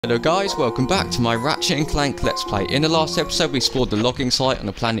Hello guys, welcome back to my Ratchet and Clank Let's Play. In the last episode we explored the logging site on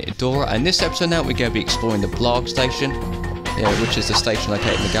the planet Edora, and this episode now we're going to be exploring the Blarg Station, which is the station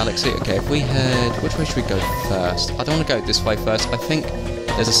located in the galaxy. Okay, if we head... which way should we go first? I don't want to go this way first. I think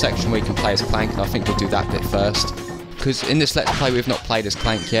there's a section where you can play as Clank, and I think we'll do that bit first. Because in this Let's Play we've not played as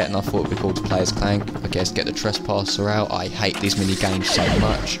Clank yet, and I thought it would be cool to play as Clank. I guess get the Trespasser out. I hate these mini games so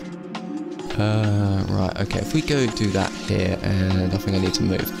much. Right, okay, if we go do that here, and I think I need to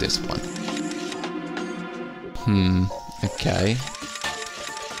move this one. Okay.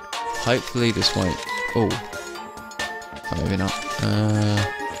 Hopefully this won't... oh. Maybe not.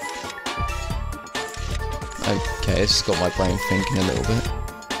 Okay, this has got my brain thinking a little bit.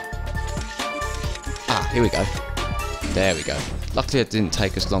 Ah, here we go. There we go. Luckily it didn't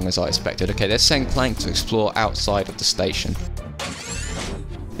take as long as I expected. Okay, let's send Clank to explore outside of the station.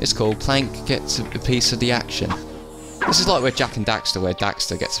 It's called Clank Gets a Piece of the Action. This is like where Jak and Daxter, where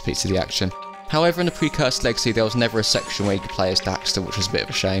Daxter gets a piece of the action. However, in the Precursed Legacy there was never a section where you could play as Daxter, which was a bit of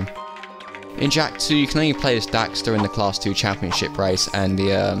a shame. In Jak 2 you can only play as Daxter in the Class 2 Championship race and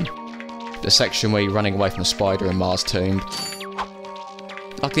the section where you're running away from the spider in Mars Tomb.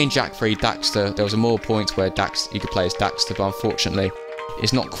 Luckily in Jak 3 Daxter, there was more points where you could play as Daxter, but unfortunately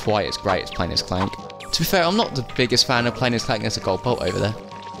it's not quite as great as playing as Clank. To be fair, I'm not the biggest fan of playing as Clank. There's a gold bolt over there.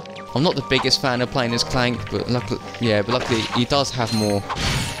 I'm not the biggest fan of playing as Clank, but luckily he does have more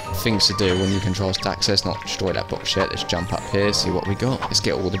things to do when you control as Daxter. Let's not destroy that box yet. Let's jump up here, see what we got. Let's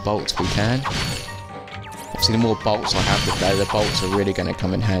get all the bolts we can. Obviously the more bolts I have, the better. The bolts are really going to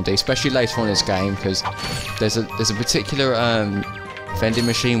come in handy, especially later on in this game, because there's a particular vending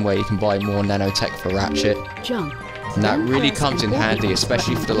machine where you can buy more nanotech for Ratchet. Jump. And that really comes in handy,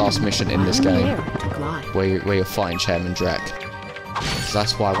 especially for the last mission in this game, where you're fighting Chairman Drek. So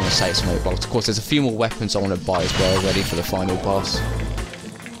that's why I want to save some more bolts. Of course, there's a few more weapons I want to buy as well, ready for the final boss.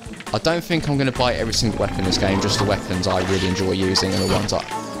 I don't think I'm going to buy every single weapon in this game, just the weapons I really enjoy using and the ones I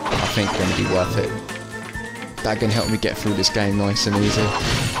think are going to be worth it. That can help me get through this game nice and easy.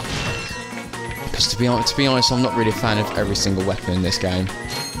 Because to be honest, I'm not really a fan of every single weapon in this game.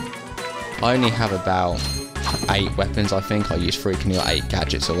 I only have about 8 weapons, I think. I use 3 or 8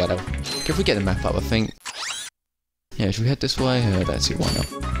 gadgets or whatever. If we get the map up, I think... yeah, should we head this way? Let's see, why not?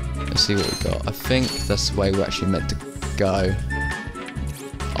 Let's see what we got. I think that's the way we're actually meant to go.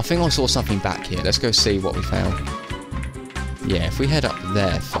 I think I saw something back here. Let's go see what we found. Yeah, if we head up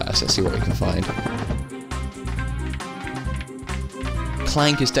there first, let's see what we can find.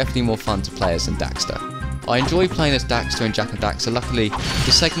 Clank is definitely more fun to play as than Daxter. I enjoy playing as Daxter and Jak and Daxter. Luckily,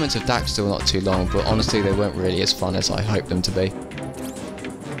 the segments of Daxter were not too long, but honestly they weren't really as fun as I hoped them to be.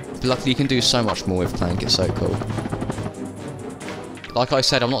 But luckily you can do so much more with Clank, it's so cool. Like I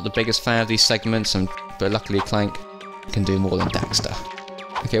said, I'm not the biggest fan of these segments, but luckily Clank can do more than Daxter.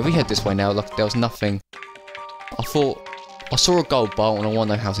 Okay, if we head this way now, look, there was nothing. I saw a gold bolt and I want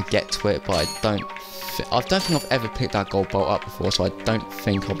to know how to get to it, but I don't think I've ever picked that gold bolt up before, so I don't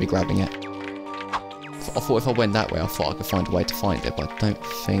think I'll be grabbing it. I thought if I went that way, I thought I could find a way to find it, but I don't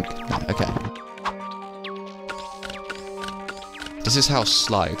think... no, okay. This is how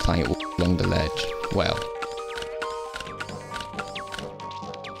slow Clank walks along the ledge. Well.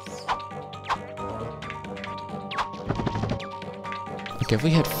 Okay, if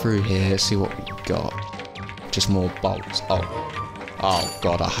we head through here, see what we got. Just more bolts. Oh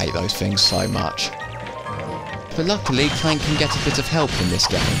god, I hate those things so much. But luckily, Clank can get a bit of help in this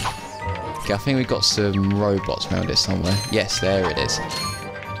game. Okay, I think we've got some robots around it somewhere. Yes, there it is.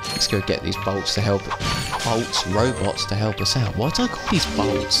 Let's go get these bolts to help... robots to help us out. Why do I call these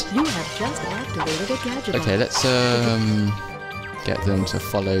bolts? You have just activated a gadget. Okay, let's get them to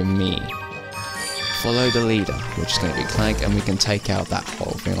follow me. Follow the leader, which is going to be Clank, and we can take out that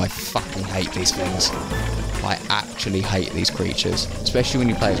whole thing. I fucking hate these things. I actually hate these creatures, especially when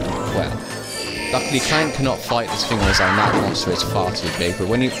you play as well. Luckily, Clank cannot fight this thing on his own. That monster is far too big.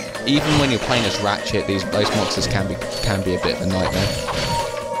 But even when you're playing as Ratchet, those monsters can be a bit of a nightmare.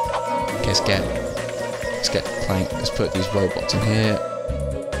 Okay, let's get Clank. Let's put these robots in here.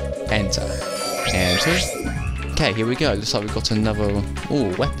 Enter. Enter. Okay, here we go. Looks like we've got another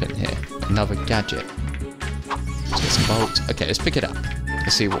weapon here. Another gadget. Let's get some bolts. Okay, let's pick it up.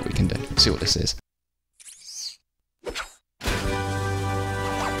 Let's see what we can do. Let's see what this is.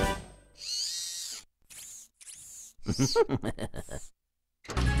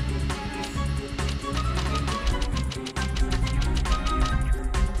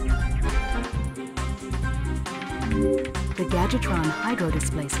 The Gadgetron Hydro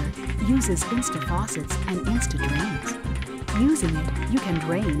Displacer uses Insta Faucets and Insta Drains. Using it, you can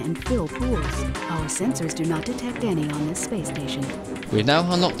drain and fill pools. Our sensors do not detect any on this space station. We've now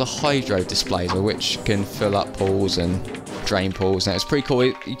unlocked the hydro displacer, which can fill up pools and drain pools. Now it's pretty cool.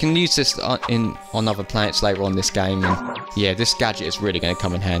 You can use this on other planets later on in this game, and yeah, this gadget is really going to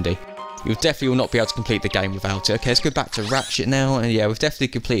come in handy. You definitely will not be able to complete the game without it. Okay, let's go back to Ratchet now, and yeah, we've definitely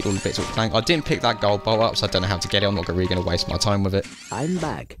completed all the bits of Clank. I didn't pick that gold bolt up, so I don't know how to get it. I'm not really going to waste my time with it. I'm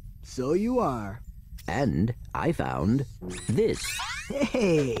back. So you are. And I found this.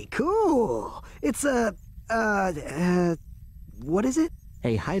 Hey, cool. It's a, what is it?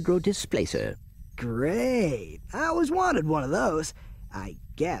 A hydro displacer. Great. I always wanted one of those, I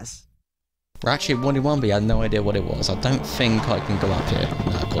guess. Ratchet wanted one, but he had no idea what it was. I don't think I can go up here.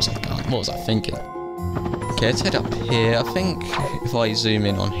 No, of course I can't. What was I thinking? Okay, let's head up here. I think if I zoom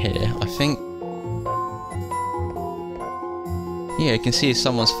in on here, I think... yeah, you can see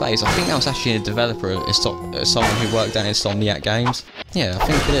someone's face. I think that was actually a developer, someone who worked at Insomniac Games. Yeah, I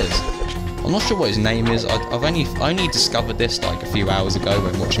think it is. I'm not sure what his name is. I only discovered this like a few hours ago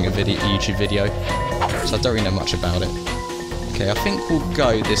when watching a YouTube video, so I don't really know much about it. Okay, I think we'll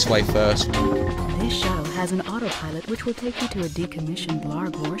go this way first. This shuttle has an autopilot which will take you to a decommissioned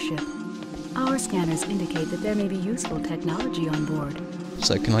Blarg warship. Our scanners indicate that there may be useful technology on board.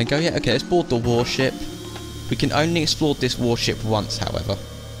 So can I go yet? Okay, let's board the warship. We can only explore this warship once, however,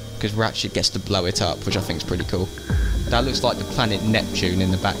 because Ratchet gets to blow it up, which I think is pretty cool. That looks like the planet Neptune in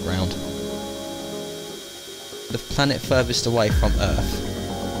the background. The planet furthest away from Earth.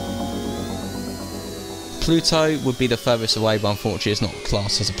 Pluto would be the furthest away, but unfortunately it's not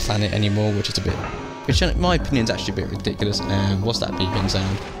classed as a planet anymore, which is a bit... which in my opinion is actually a bit ridiculous. And what's that beeping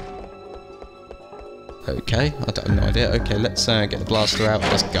sound? Okay, I don't have no idea. Okay, let's get the blaster out.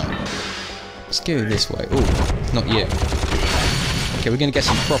 Let's go. Let's go this way. Oh, not you. Okay, we're going to get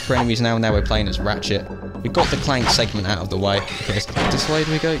some proper enemies now. Now we're playing as Ratchet. We've got the Clank segment out of the way. Okay, this way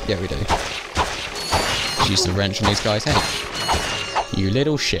do we go? Yeah, we do. Let's use the wrench on these guys. Hey, you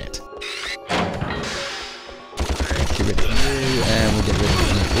little shit. Get rid of you, and we'll get rid of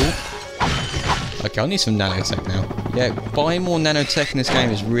you. Ooh. Okay, I need some nanotech now. Yeah, buying more nanotech in this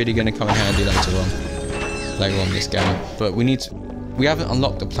game is really going to come in handy later on in this game. But we haven't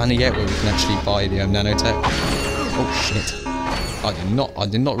unlocked the planet yet where we can actually buy the nanotech. Oh shit! I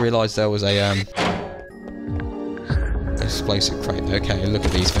did not realise there was a explosive crate. Okay, look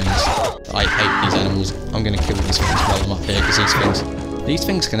at these things. I hate these animals. I'm going to kill these things while I'm up here because these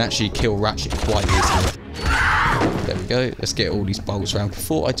things can actually kill Ratchet quite easily. There we go. Let's get all these bolts around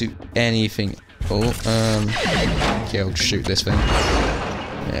before I do anything. Oh, okay, I'll shoot this thing.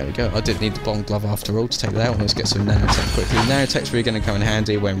 There we go. I didn't need the bomb glove after all to take that out. Let's get some nanotech quickly. Nanotech's really going to come in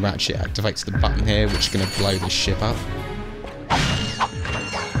handy when Ratchet activates the button here, which is going to blow this ship up.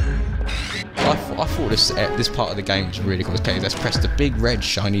 I thought this part of the game was really cool. Okay, let's press the big red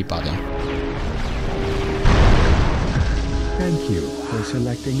shiny button. Thank you for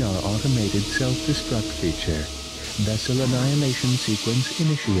selecting our automated self-destruct feature. Vessel annihilation sequence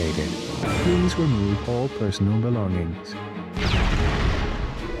initiated. Please remove all personal belongings.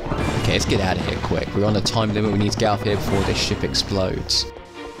 Okay, let's get out of here quick. We're on a time limit. We need to get out of here before this ship explodes.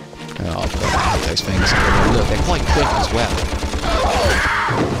 Oh, I've got to hate those things. Oh, look, they're quite quick as well.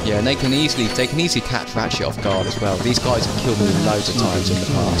 Yeah, and they can easily catch Ratchet off guard as well. These guys have killed me loads of times in the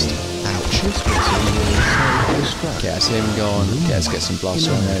past. Ouch. Okay, that's him gone. Okay, let's get some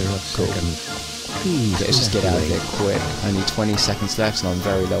blaster on there. Cool. Okay, let's just get out of here quick. Only 20 seconds left and I'm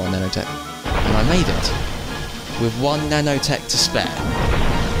very low on nanotech. And I made it. With 1 nanotech to spare.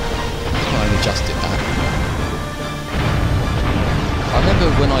 I only just did that. I remember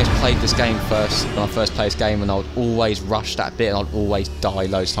when I played this game when I first played this game, and I would always rush that bit and I'd always die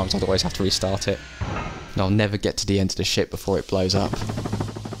loads of times. I'd always have to restart it. And I'll never get to the end of the ship before it blows up.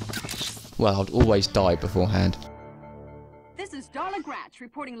 Well, I'd always die beforehand. This is Darla Gratch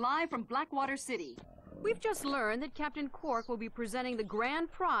reporting live from Blackwater City. We've just learned that Captain Qwark will be presenting the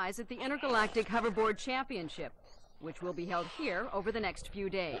grand prize at the Intergalactic Hoverboard Championship, which will be held here over the next few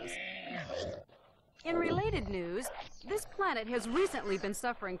days. In related news, this planet has recently been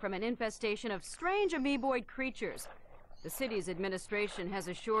suffering from an infestation of strange amoeboid creatures. The city's administration has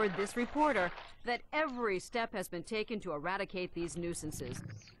assured this reporter that every step has been taken to eradicate these nuisances.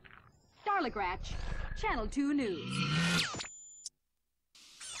 Darla Gratch, Channel 2 News.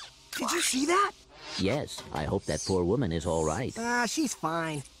 Did you see that? Yes, I hope that poor woman is all right. She's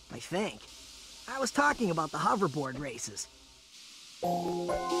fine, I think. I was talking about the hoverboard races.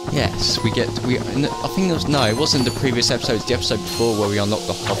 Yes, I think it wasn't the previous episode, it's the episode before where we unlocked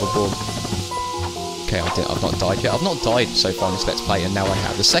the hoverboard. Okay, I've not died yet. I've not died so far in this Let's Play, and now I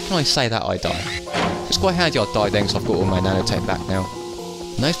have. The second I say that, I die. It's quite handy I died then, so I've got all my nanotech back now.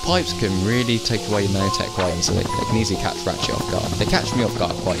 And those pipes can really take away your nanotech quite easily. They can easily catch Ratchet off guard. They catch me off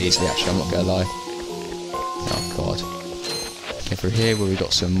guard quite easily, actually, I'm not gonna lie. Oh god. Okay, through here where we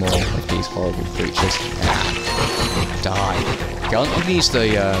got some more of these horrible creatures. Ah, die. Okay, I'm gonna use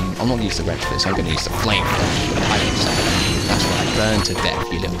the I'm not gonna use the wrench for this, I'm gonna use the flame. That's right, burn to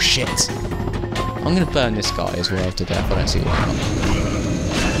death, you little shit. I'm gonna burn this guy as well to death, I don't see why not.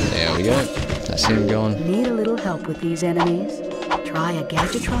 There we go. That's him gone. Need a little help with these enemies? Try a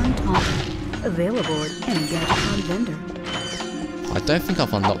Gadgetron Taunter. Available at any Gadgetron vendor. I don't think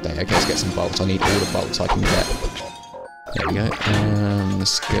I've unlocked that. Okay, let's get some bolts. I need all the bolts I can get. There we go.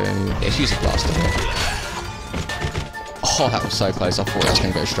 Let's go. Let's use a blaster here. Oh, that was so close. I thought that was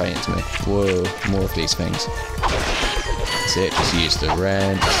going to go straight into me. Whoa, more of these things. That's it. Just use the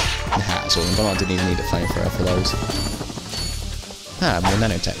wrench. Nah, that's all. I didn't even need a flamethrower for those. Ah, more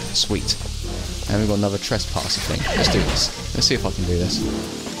nanotech. Sweet. And we've got another trespasser thing. Let's do this. Let's see if I can do this.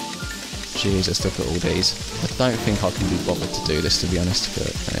 Jesus, look at all these. I don't think I can be bothered to do this, to be honest.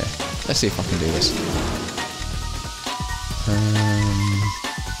 But, yeah. Let's see if I can do this.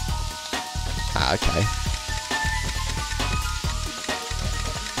 Okay.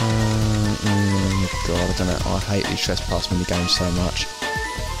 God, I don't know. I hate these trespass mini games so much.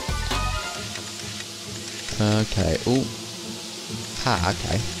 Okay. Ooh.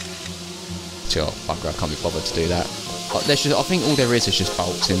 Okay. Sure, fucker, I can't be bothered to do that. There's just, I think all there is just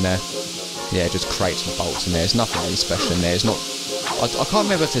bolts in there. Yeah, just crates with bolts in there. There's nothing really special in there. It's not. I can't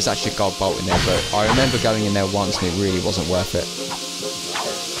remember if there's actually a gold bolt in there, but I remember going in there once and it really wasn't worth it.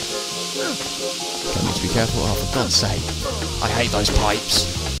 Okay, need to be careful. Oh, for God's sake! I hate those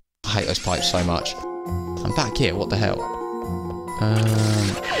pipes. I hate those pipes so much. I'm back here. What the hell?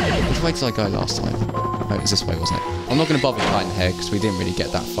 Which way did I go last time? Oh, it was this way, wasn't it? I'm not going to bother fighting here because we didn't really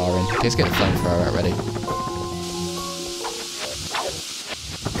get that far in. Okay, let's get the flamethrower out ready.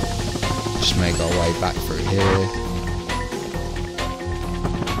 Just make our way back through here.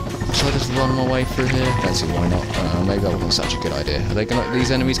 Should I just run my way through here? Don't see why not. Maybe that wasn't such a good idea. Are they gonna? Are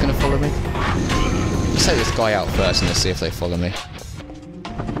these enemies going to follow me? Let's take this guy out first and let's see if they follow me.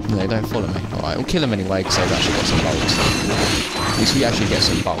 No, they don't follow me. Alright, we'll kill them anyway because they've actually got some bolts. At least we actually get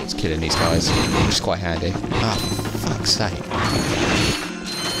some bolts killing these guys, which is quite handy. Ah, for fuck's sake.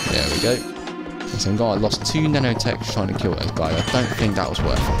 There we go. So I lost 2 nanotech trying to kill those guys. I don't think that was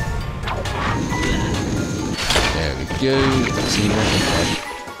worth it. There we go. Let's see what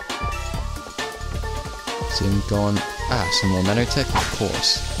him gone. Ah, some more nanotech, of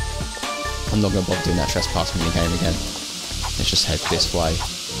course. I'm not going to bother doing that trespass mini game again. Let's just head this way.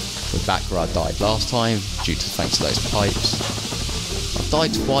 We're back where I died last time, due to thanks to those pipes. I've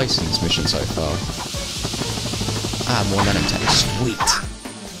died twice in this mission so far. Ah, more nanotech. Sweet!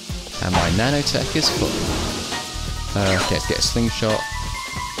 And my nanotech is full. Okay, let's get a slingshot.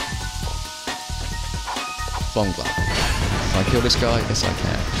 Bomb glove. Can I kill this guy? Yes, I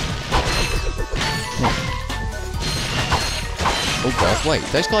can. Oh god, wait,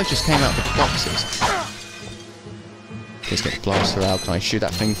 those guys just came out with boxes. Let's get the blaster out. Can I shoot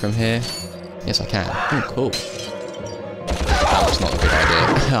that thing from here? Yes, I can. Oh, cool. That was not a good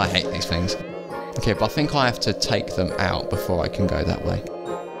idea. I hate these things. Okay, but I think I have to take them out before I can go that way.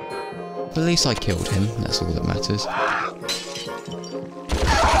 But at least I killed him. That's all that matters.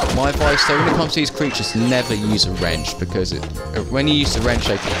 My advice, though, when it comes to these creatures, never use a wrench because when you use the wrench,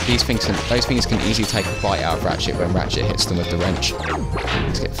 those things can easily take a bite out of Ratchet when Ratchet hits them with the wrench.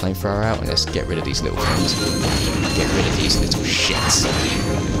 Let's get the flamethrower out and let's get rid of these little things. Get rid of these little shits.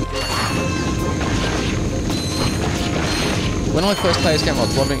 When I first played this game, I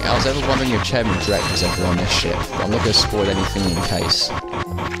was ever wondering if Chairman Drek was ever on this ship. But I'm not going to spoil anything in case.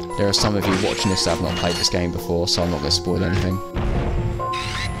 There are some of you watching this that have not played this game before, so I'm not going to spoil anything.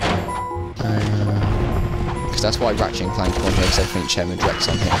 Because that's why Ratchet and Clank on here, because I think Chairman Drek's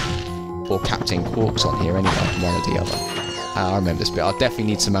on here. Or Captain Qwark's on here anyway, one or the other. I remember this bit. I definitely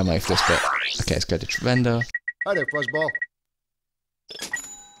need some ammo for this bit. Okay, let's go to vendor. Hi there, Fuzzball.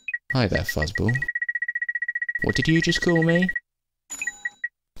 Hi there, Fuzzball. What did you just call me?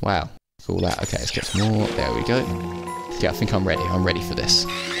 Wow, call that. Okay, let's get some more. There we go. Yeah, I think I'm ready. I'm ready for this.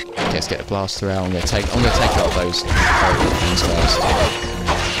 Okay, let's get the blaster out. I'm gonna take out those horrible things first.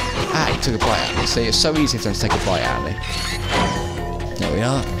 Ah, he took a bite out of me. See, it's so easy for them to take a bite out of me. There we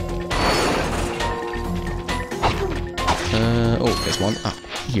are. Oh, there's one. Ah,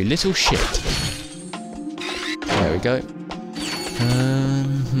 you little shit. There we go.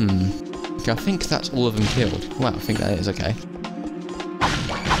 Okay, I think that's all of them killed. Wow, I think that is okay.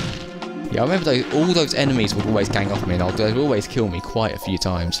 Yeah, I remember all those enemies would always gang up on me and they'd always kill me quite a few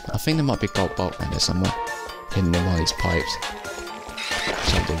times. I think there might be a gold bolt around there somewhere. Hidden in one of these pipes.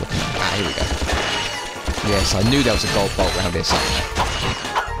 Something looking at. Ah, here we go. Yes, I knew there was a gold bolt around here somewhere.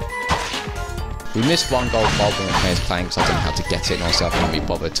 We missed one gold bolt when we were playing Clank, so I didn't know how to get it, and also I couldn't be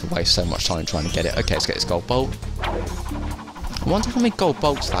bothered to waste so much time trying to get it. Okay, let's get this gold bolt. I wonder how many gold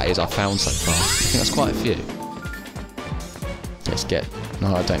bolts that is I've found so far. I think that's quite a few. Let's get...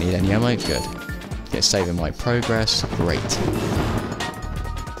 No, I don't need any ammo. Good. Get saving my progress. Great.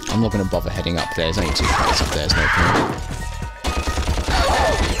 I'm not going to bother heading up there. There's only 2 crates up there. There's no point.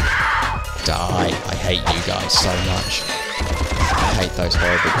 Die. I hate you guys so much. I hate those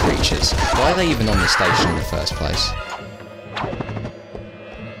horrible creatures. Why are they even on the station in the first place?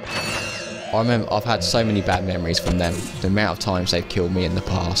 I remember I've had so many bad memories from them. The amount of times they've killed me in the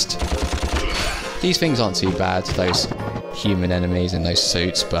past. These things aren't too bad, those human enemies in those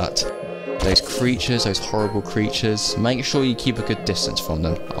suits, but those creatures, those horrible creatures, make sure you keep a good distance from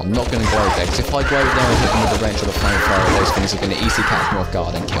them. I'm not going to go over there, because if I go over there and hit them with a wrench or a flamethrower, those things are going to easily catch me off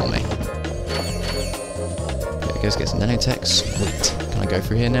guard and kill me. Let's get some nanotech. Sweet. Can I go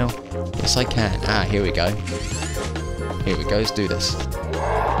through here now? Yes, I can. Ah, here we go. Here we go. Let's do this.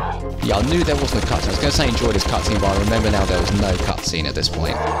 Yeah, I knew there wasn't a cutscene. I was going to say enjoy this cutscene, but I remember now there was no cutscene at this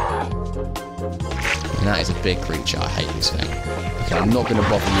point. And that is a big creature. I hate this thing. Okay, I'm not going to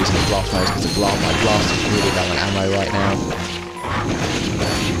bother using the blast nose because my blast is really low on ammo right now.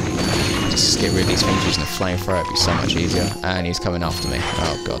 Just get rid of these things using a flamethrower. It'd be so much easier. And he's coming after me.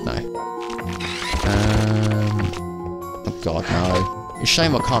 Oh god, no. Oh god, no. It's a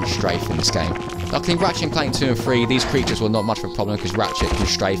shame I can't strafe in this game. Luckily in Ratchet and Clank 2 and 3, these creatures were not much of a problem because Ratchet can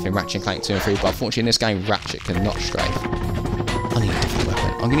strafe in Ratchet and Clank 2 and 3, but unfortunately in this game, Ratchet cannot strafe. I need a different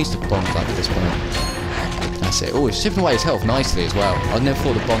weapon. I'm going to use the bomb glove at this point. That's it. Oh, it's chipping away his health nicely as well. I never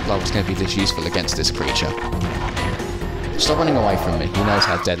thought the bomb glove was going to be this useful against this creature. Stop running away from me. He knows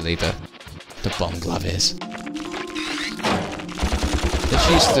how deadly the bomb glove is. Let's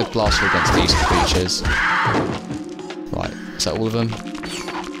use the blaster against these creatures. Right, is that all of them?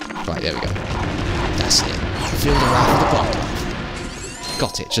 Right, there we go. That's it. Feel the wrath of the bomb glove.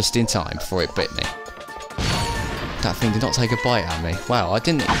 Got it just in time before it bit me. That thing did not take a bite at me. Wow,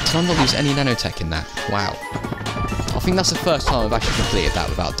 did I not lose any nanotech in that? Wow. I think that's the first time I've actually completed that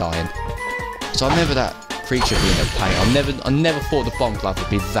without dying. So I remember that creature being a pain. I never thought the bomb glove would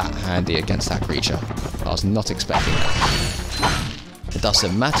be that handy against that creature. I was not expecting that. It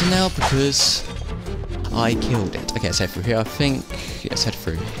doesn't matter now because I killed it. Okay, let's head through here, I think. Yeah, let's head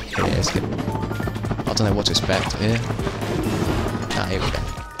through here. Let's get... I don't know what to expect here. Ah, here we go.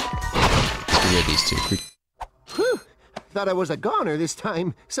 Let's get rid of these 2 creatures. Whew! Thought I was a goner this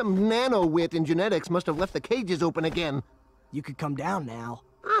time. Some nano-wit in genetics must have left the cages open again. You could come down now.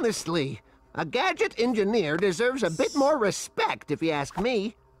 Honestly, a gadget engineer deserves a bit more respect, if you ask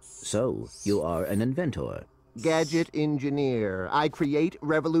me. So, you are an inventor. Gadget engineer. I create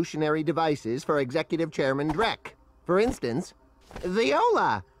revolutionary devices for Executive Chairman Drek. For instance,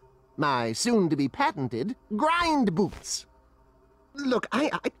 Viola. My soon-to-be patented grind boots. Look,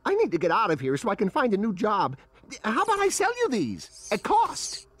 I need to get out of here so I can find a new job. How about I sell you these? At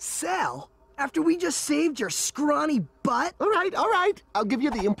cost. Sell? After we just saved your scrawny butt? All right. I'll give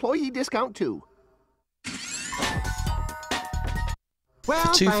you the employee discount, too. Well,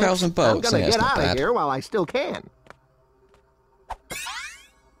 for 2,000 bucks. I'm gonna get out of here while I still can.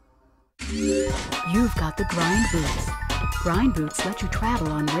 You've got the grind boots. Grind boots let you travel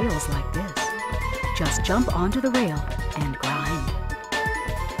on rails like this. Just jump onto the rail and grind.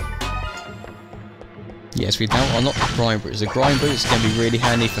 Yes, we now unlock the grind boots. The grind boots are going to be really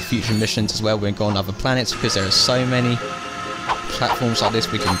handy for future missions as well. We're going on other planets because there are so many platforms like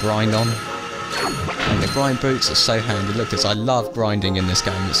this we can grind on. And the grind boots are so handy. Look at this, I love grinding in this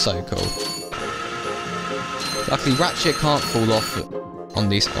game, it's so cool. Luckily Ratchet can't fall off on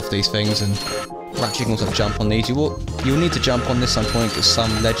these things, and Ratchet can also jump on these. You'll need to jump on this some point because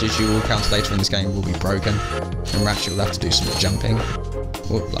some ledges you will encounter later in this game will be broken. And Ratchet will have to do some jumping.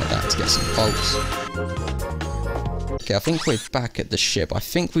 Like that to get some bolts. Okay, I think we're back at the ship. I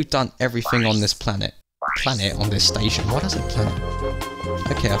think we've done everything on this planet. On this station. Why does it planet?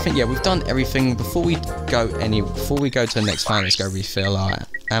 Okay, I think yeah, we've done everything. Before we go to the next planet, let's go refill our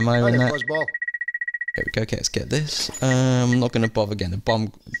ammo and that. There we go. Okay, let's get this. I'm not going to bother getting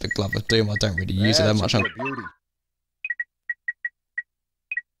the glove of doom. I don't really use it that much.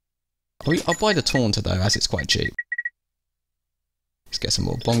 I'll buy the taunter though, as it's quite cheap. Let's get some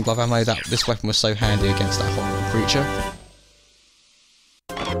more bomb glove ammo. This weapon was so handy against that horrible creature.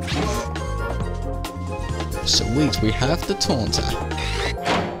 Sweet, we have the taunter.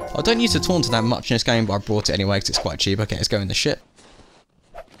 I I don't use the Taunter that much in this game, but I brought it anyway because it's quite cheap. Okay, let's go in the ship.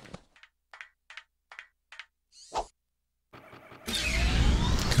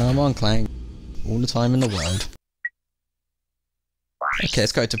 Come on, Clank. All the time in the world. Okay,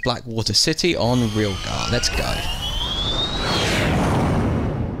 let's go to Blackwater City on Railguard. Let's go.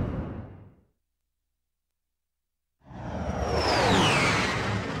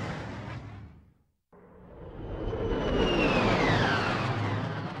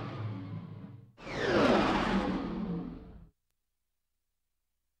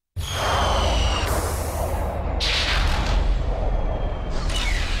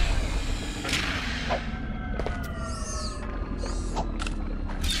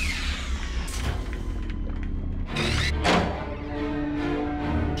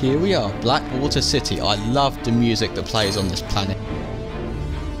 Here we are, Blackwater City. I love the music that plays on this planet.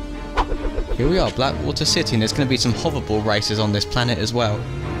 Here we are, Blackwater City, and there's going to be some hoverboard races on this planet as well.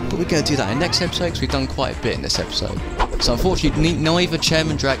 But we're going to do that in the next episode because we've done quite a bit in this episode. So unfortunately, neither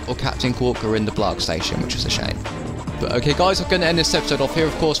Chairman Drek or Captain Qwark are in the Blarg Station, which is a shame. But okay guys, I'm going to end this episode off here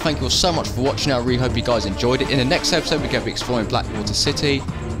of course. Thank you all so much for watching. I really hope you guys enjoyed it. In the next episode, we're going to be exploring Blackwater City,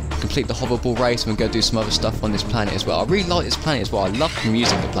 complete the hoverboard race, and we're going to do some other stuff on this planet as well. I really like this planet as well. I love the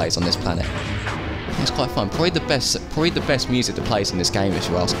music that plays on this planet. It's quite fun. Probably the best music that plays in this game, if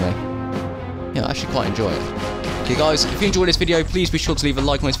you ask me. Yeah, I actually quite enjoy it. Okay guys, if you enjoyed this video, please be sure to leave a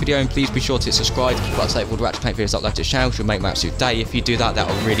like on this video, and please be sure to hit subscribe to keep up to date with all the Ratchet Clank videos uploaded to the channel, which will make my absolute day. If you do that, that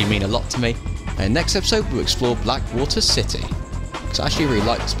will really mean a lot to me. And next episode, we'll explore Blackwater City, because I actually really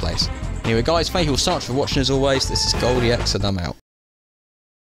like this place. Anyway guys, thank you all so much for watching as always. This is goldiex, and I'm out.